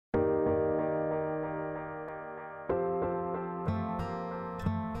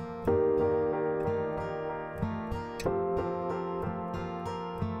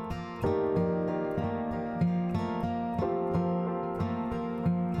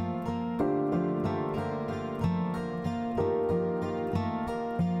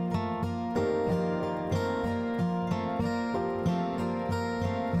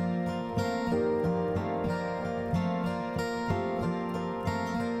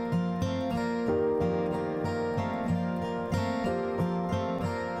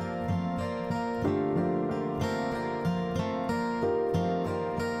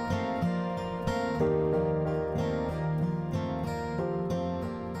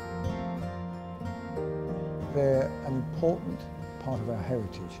they're an important part of our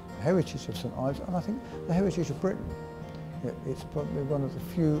heritage. The heritage of St Ives, and I think the heritage of Britain. It's probably one of the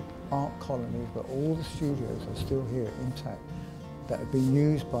few art colonies where all the studios are still here intact, that have been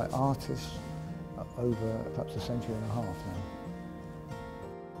used by artists over perhaps a century and a half now.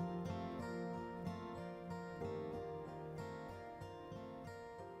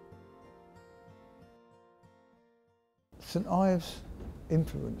 St Ives'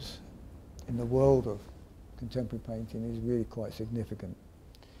 influence in the world of contemporary painting is really quite significant,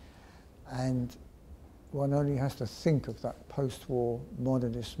 and one only has to think of that post-war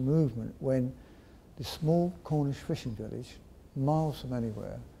modernist movement when the small Cornish fishing village, miles from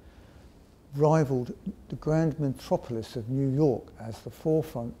anywhere, rivaled the grand metropolis of New York as the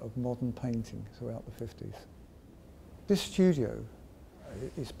forefront of modern painting throughout the 50s. This studio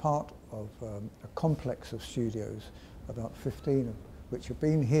is part of a complex of studios, about 15 of which have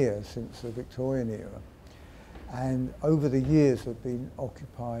been here since the Victorian era, and over the years have been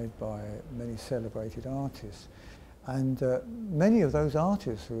occupied by many celebrated artists. And many of those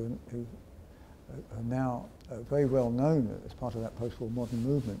artists who are now very well known as part of that post-war modern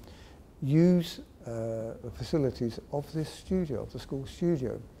movement use the facilities of this studio, of the school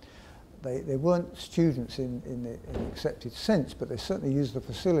studio. They weren't students in the accepted sense, but they certainly used the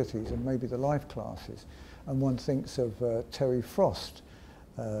facilities and maybe the life classes. And one thinks of Terry Frost,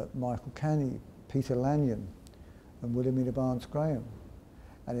 Michael Canny, Peter Lanyon, and wilhelmina Graham.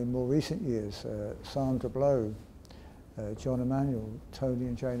 And in more recent years, Sandra Blow, John Emanuel, Tony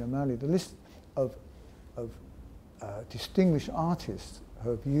and Jane O'Malley. The list of distinguished artists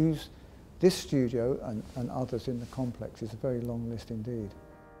who have used this studio and others in the complex is a very long list indeed.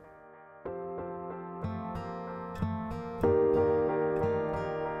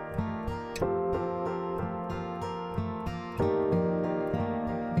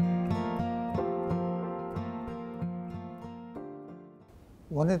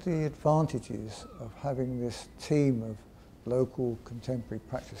 One of the advantages of having this team of local contemporary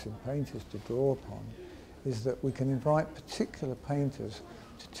practicing painters to draw upon is that we can invite particular painters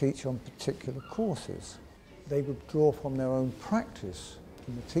to teach on particular courses. They would draw from their own practice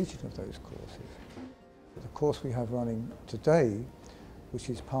in the teaching of those courses. The course we have running today, which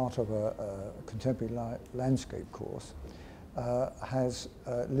is part of a contemporary landscape course, has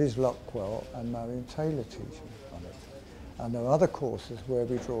Liz Luckwell and Marion Taylor teaching on it. And there are other courses where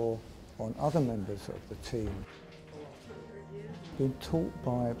we draw on other members of the team. Being taught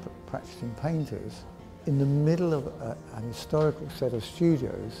by practicing painters in the middle of an historical set of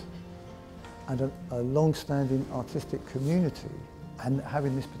studios and a long-standing artistic community, and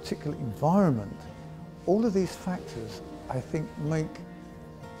having this particular environment, all of these factors, I think, make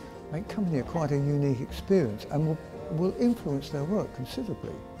coming here quite a unique experience and will influence their work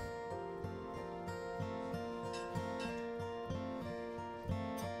considerably.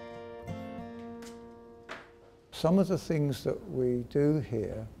 Some of the things that we do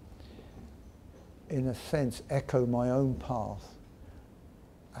here, in a sense, echo my own path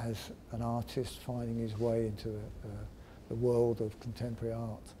as an artist finding his way into the world of contemporary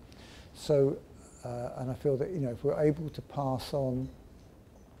art. So, and I feel that, if we're able to pass on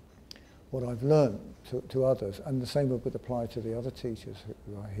what I've learned to others, and the same would apply to the other teachers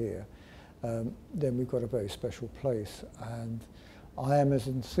who are here, then we've got a very special place. And I am as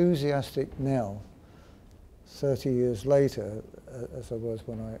enthusiastic now, 30 years later, as I was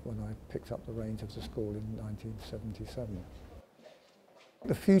when I picked up the reins of the school in 1977.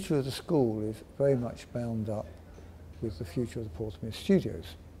 The future of the school is very much bound up with the future of the Porthmeor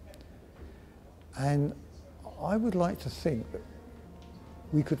Studios. And I would like to think that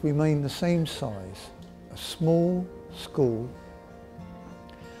we could remain the same size, a small school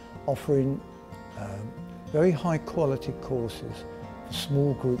offering very high quality courses for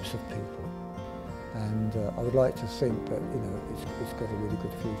small groups of people. And I would like to think that it's got a really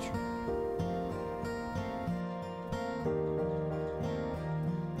good future.